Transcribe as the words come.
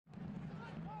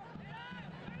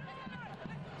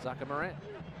Zachamarin.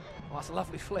 Oh, that's a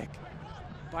lovely flick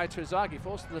by Terzaghi,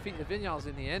 forced to defeat the Vignals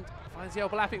in the end. Finds the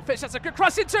overlapping Fitch. That's a good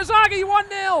cross in Terzaghi,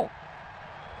 1-0.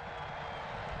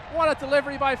 What a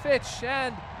delivery by Fitch,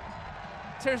 and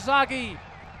Terzaghi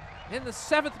in the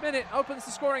 7th minute opens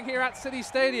the scoring here at City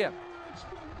Stadium.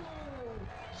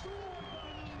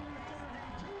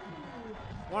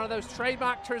 One of those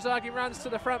trademark Terzaghi runs to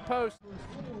the front post.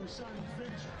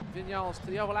 Vignals to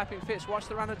the overlapping Fitch. Watch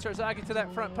the run of Terzaghi to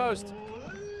that front post.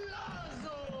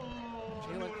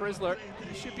 Jalen Chrysler,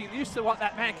 he should be used to what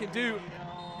that man can do.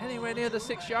 Anywhere near the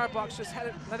 6-yard box, just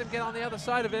let him get on the other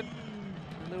side of him.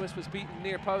 And Lewis was beaten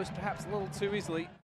near post, perhaps a little too easily.